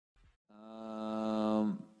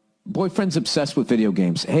Boyfriend's obsessed with video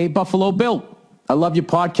games. Hey, Buffalo Bill, I love your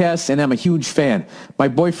podcast and I'm a huge fan. My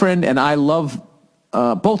boyfriend and I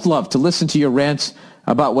both love to listen to your rants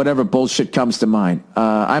about whatever bullshit comes to mind.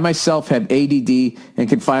 I myself have ADD and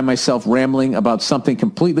can find myself rambling about something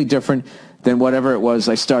completely different than whatever it was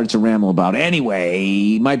I started to ramble about.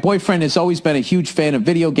 Anyway, my boyfriend has always been a huge fan of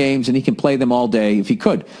video games, and he can play them all day if he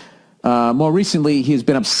could. More recently, he has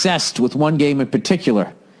been obsessed with one game in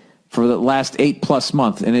particular for the last 8+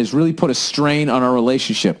 months and has really put a strain on our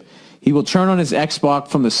relationship. He will turn on his Xbox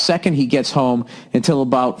from the second he gets home until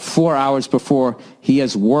about 4 hours before he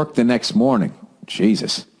has work the next morning.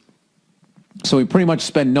 Jesus. So we pretty much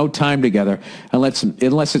spend no time together unless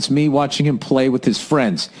it's me watching him play with his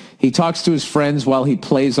friends. He talks to his friends while he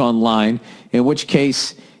plays online, in which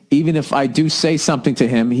case, even if I do say something to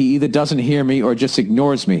him, he either doesn't hear me or just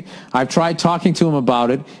ignores me. I've tried talking to him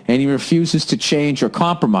about it, and he refuses to change or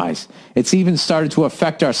compromise. It's even started to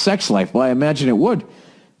affect our sex life. Well, I imagine it would,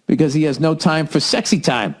 because he has no time for sexy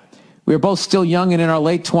time. We are both still young and in our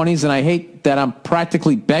late 20s, and I hate that I'm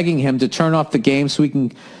practically begging him to turn off the game so we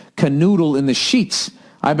can canoodle in the sheets.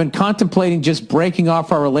 I've been contemplating just breaking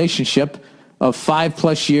off our relationship of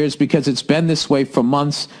 5+ years because it's been this way for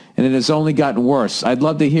months and it has only gotten worse. I'd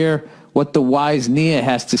love to hear what the wise Nia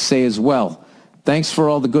has to say as well. Thanks for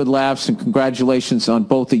all the good laughs and congratulations on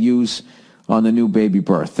both of yous on the new baby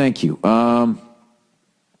Burr. Thank you.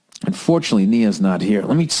 Unfortunately, Nia's not here.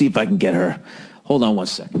 Let me see if I can get her. Hold on one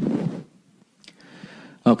second.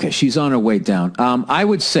 Okay, she's on her way down. I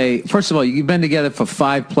would say, first of all, you've been together for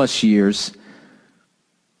 5+ years.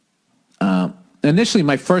 Initially,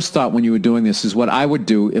 my first thought when you were doing this is what I would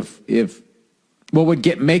do if what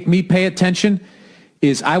would make me pay attention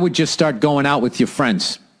is I would just start going out with your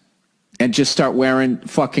friends and just start wearing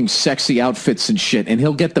fucking sexy outfits and shit, and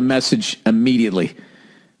he'll get the message immediately.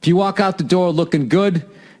 If you walk out the door looking good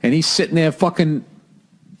and he's sitting there fucking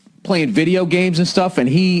playing video games and stuff, and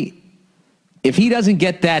if he doesn't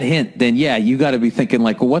get that hint, then yeah, you got to be thinking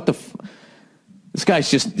like, well, what the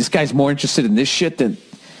this guy's more interested in this shit than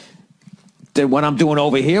what I'm doing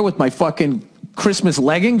over here with my fucking Christmas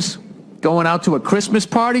leggings, going out to a Christmas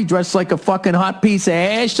party dressed like a fucking hot piece of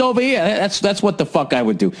ass over here. That's what the fuck I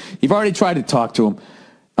would do. You've already tried to talk to him.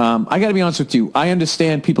 I got to be honest with you. I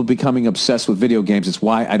understand people becoming obsessed with video games. It's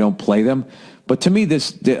why I don't play them. But to me,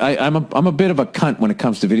 I'm a bit of a cunt when it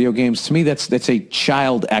comes to video games. To me, that's a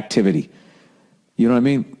child activity. You know what I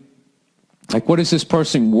mean? Like, what is this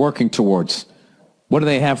person working towards? What do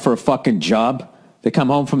they have for a fucking job? They come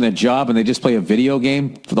home from their job and they just play a video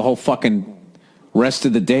game for the whole fucking rest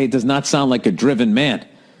of the day. It does not sound like a driven man.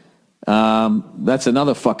 That's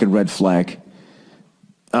another fucking red flag.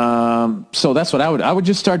 So that's what I would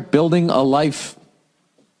just start building a life.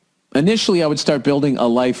 Initially, I would start building a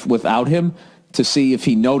life without him to see if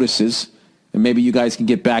he notices, and maybe you guys can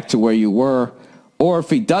get back to where you were. Or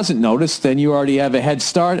if he doesn't notice, then you already have a head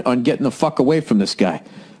start on getting the fuck away from this guy.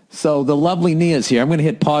 So the lovely Nia's here. I'm going to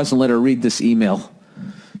hit pause and let her read this email.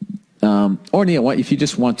 Or Nia, if you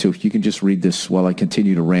just want to, you can just read this while I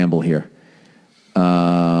continue to ramble here.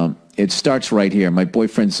 It starts right here. My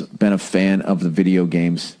boyfriend's been a fan of the video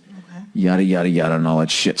games. Okay. Yada, yada, yada, and all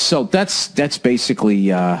that shit. So that's basically,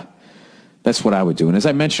 that's what I would do. And as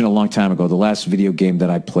I mentioned a long time ago, the last video game that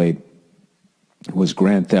I played was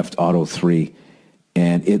Grand Theft Auto 3.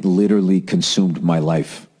 And it literally consumed my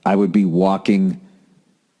life. I would be walking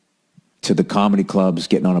to the comedy clubs,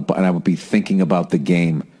 getting on and I would be thinking about the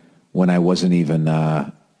game when I wasn't even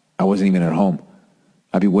at home.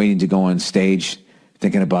 I'd be waiting to go on stage,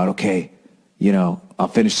 thinking about, okay, I'll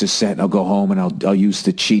finish this set and I'll go home and I'll use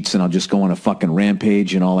the cheats and I'll just go on a fucking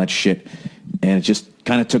rampage and all that shit. And it just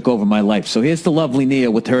kind of took over my life. So here's the lovely Nia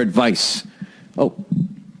with her advice.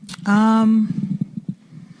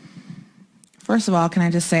 First of all, can I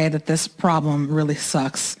just say that this problem really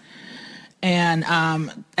sucks, and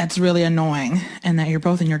it's really annoying, and that you're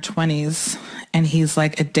both in your 20s, and he's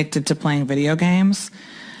like addicted to playing video games.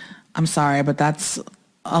 I'm sorry, but that's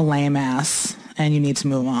a lame ass, and you need to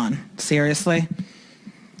move on. Seriously.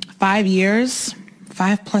 5 years,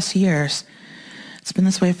 5+ years. It's been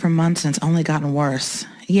this way for months, and it's only gotten worse.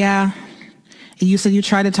 Yeah, you said you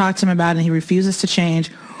tried to talk to him about it, and he refuses to change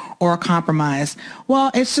or compromise.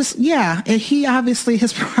 Well, it's just, he obviously,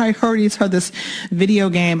 his priorities are this video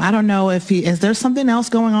game. I don't know if is there something else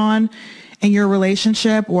going on in your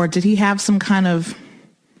relationship, or did he have some kind of,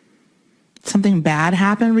 something bad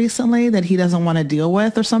happen recently that he doesn't want to deal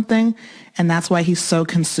with or something, and that's why he's so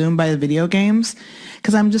consumed by the video games?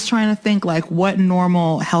 Because I'm just trying to think, like, what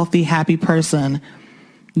normal, healthy, happy person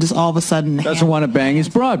just all of a sudden doesn't want to bang his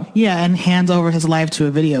broad. Yeah, and hands over his life to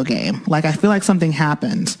a video game. Like, I feel like something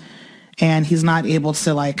happened. and he's not able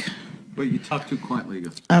to like. But you talk too quietly.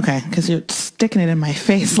 Okay, because you're sticking it in my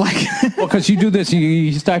face like. Well, because you do this,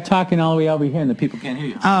 you start talking all the way over here, and the people can't hear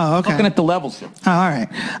you. Oh, okay. Looking at the levels here. Oh, all right.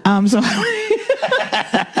 So.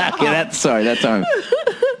 Yeah, that's all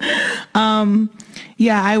right.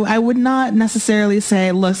 Yeah, I would not necessarily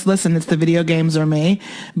say, listen, it's the video games or me,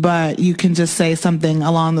 but you can just say something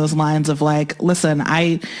along those lines of like, listen,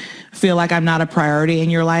 I feel like I'm not a priority in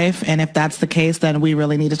your life. And if that's the case, then we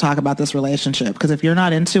really need to talk about this relationship. Because if you're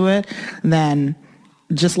not into it, then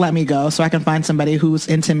just let me go so I can find somebody who's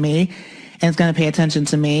into me and is going to pay attention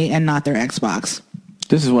to me and not their Xbox.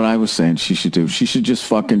 This is what I was saying she should do. She should just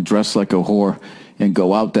fucking dress like a whore and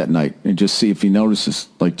go out that night and just see if he notices.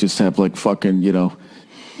 Like, just have like fucking, you know,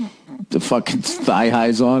 the fucking thigh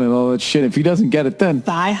highs on and all that shit. If he doesn't get it, then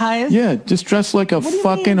thigh highs? Yeah, just dress like a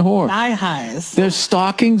fucking whore. Thigh highs. There's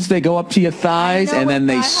stockings. They go up to your thighs and then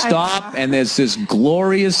they stop, and there's this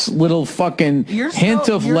glorious little fucking hint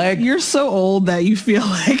of leg. You're so old that you feel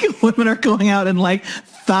like women are going out in like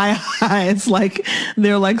thigh highs, like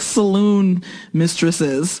they're like saloon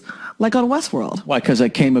mistresses. Like on Westworld. Why? Because I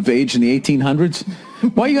came of age in the 1800s?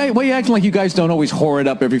 Why you acting like you guys don't always whore it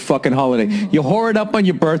up every fucking holiday? You whore it up on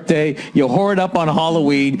your birthday. You whore it up on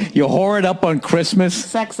Halloween. You whore it up on Christmas.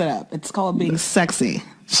 Sex it up. It's called being sexy.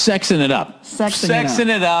 Sexing it up. Sexing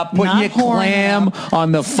it up. Putting your clam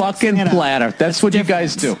on the fucking platter. That's what you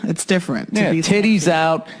guys do. It's different. Yeah, titties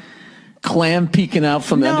out. Clam peeking out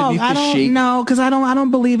from underneath the sheet. No, because I don't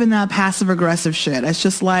believe in that passive aggressive shit. It's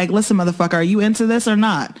just like, listen, motherfucker, are you into this or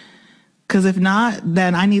not? Because if not,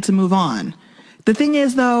 then I need to move on. The thing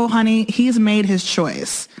is, though, honey, he's made his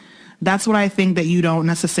choice. That's what I think that you don't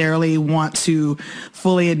necessarily want to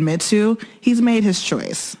fully admit to. He's made his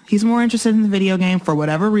choice. He's more interested in the video game for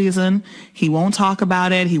whatever reason. He won't talk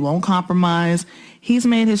about it. He won't compromise. He's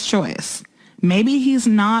made his choice. Maybe he's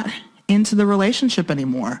not into the relationship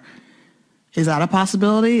anymore. Is that a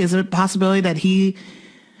possibility? Is it a possibility that he...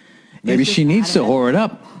 Maybe she needs to whore it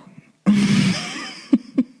up.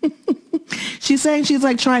 She's saying she's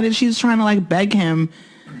trying to like beg him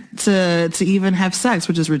to even have sex,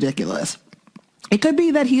 which is ridiculous. It could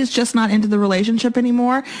be that he's just not into the relationship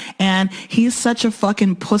anymore, and he's such a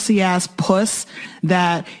fucking pussy ass puss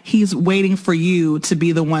that he's waiting for you to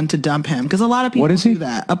be the one to dump him. Because a lot of people do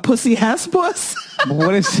that. A pussy ass puss.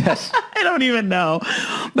 What is this? I don't even know.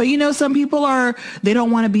 But you know, some people they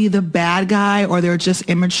don't want to be the bad guy, or they're just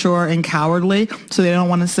immature and cowardly. So they don't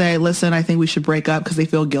want to say, listen, I think we should break up, because they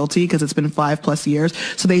feel guilty because it's been 5+ years.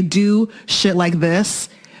 So they do shit like this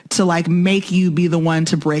to like make you be the one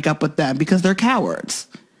to break up with them because they're cowards.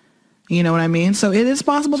 You know what I mean? So it is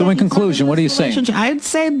possible. So in conclusion, what are you saying? I'd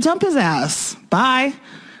say dump his ass. Bye.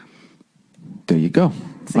 There you go.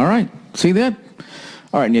 All right. See that?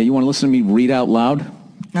 All right, Nia, you want to listen to me read out loud?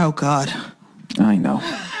 Oh, God. I know.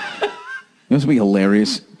 This would be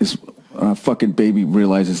hilarious. This fucking baby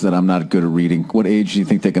realizes that I'm not good at reading. What age do you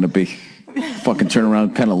think they're going to be? Fucking turn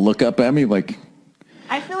around, kind of look up at me like,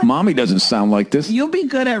 I feel like Mommy doesn't sound like this. You'll be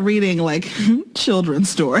good at reading like children's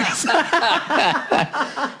stories. All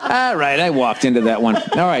right, I walked into that one.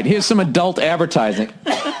 All right, here's some adult advertising.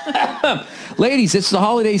 Ladies, it's the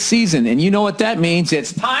holiday season, and you know what that means.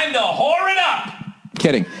 It's time to whore it up.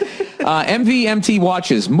 Kidding. MVMT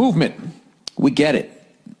watches, movement. We get it.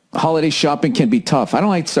 Holiday shopping can be tough. I don't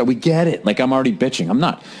like to say we get it. Like I'm already bitching. I'm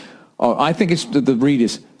not. Oh, I think it's the read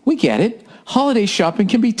is, we get it. Holiday shopping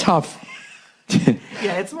can be tough.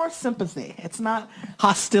 Yeah, it's more sympathy. It's not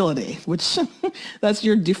hostility, which that's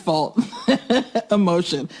your default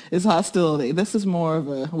emotion is hostility. This is more of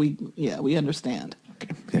a, we understand.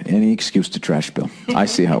 Okay. Any excuse to trash Bill. I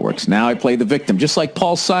see how it works. Now I play the victim, just like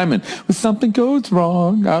Paul Simon. When something goes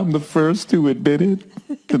wrong, I'm the first to admit it,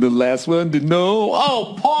 and the last one to know.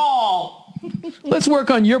 Oh, Paul! Let's work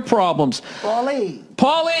on your problems. Paulie!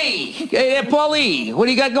 Hey there, Paulie! What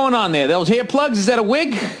do you got going on there? Those hair plugs? Is that a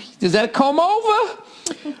wig? Is that a comb over?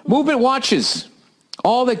 Movement watches.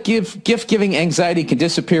 All that gift-giving anxiety can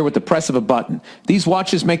disappear with the press of a button. These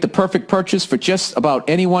watches make the perfect purchase for just about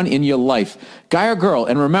anyone in your life. Guy or girl,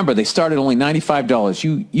 and remember, they start at only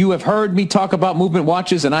 $95. You have heard me talk about Movement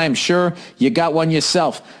watches, and I am sure you got one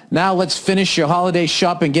yourself. Now let's finish your holiday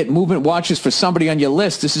shop and get Movement watches for somebody on your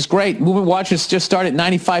list. This is great. Movement watches just start at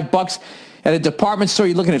 $95. At a department store,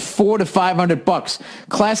 you're looking at $400 to $500.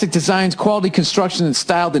 Classic designs, quality construction, and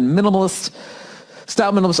styled in minimalist.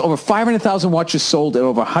 Style Minimalist, over 500,000 watches sold in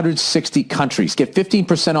over 160 countries. Get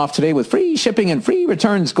 15% off today with free shipping and free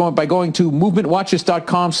returns by going to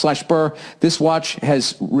movementwatches.com/Burr. This watch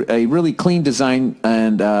has a really clean design,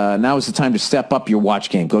 and now is the time to step up your watch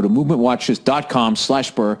game. Go to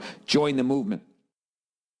movementwatches.com/Burr. Join the movement.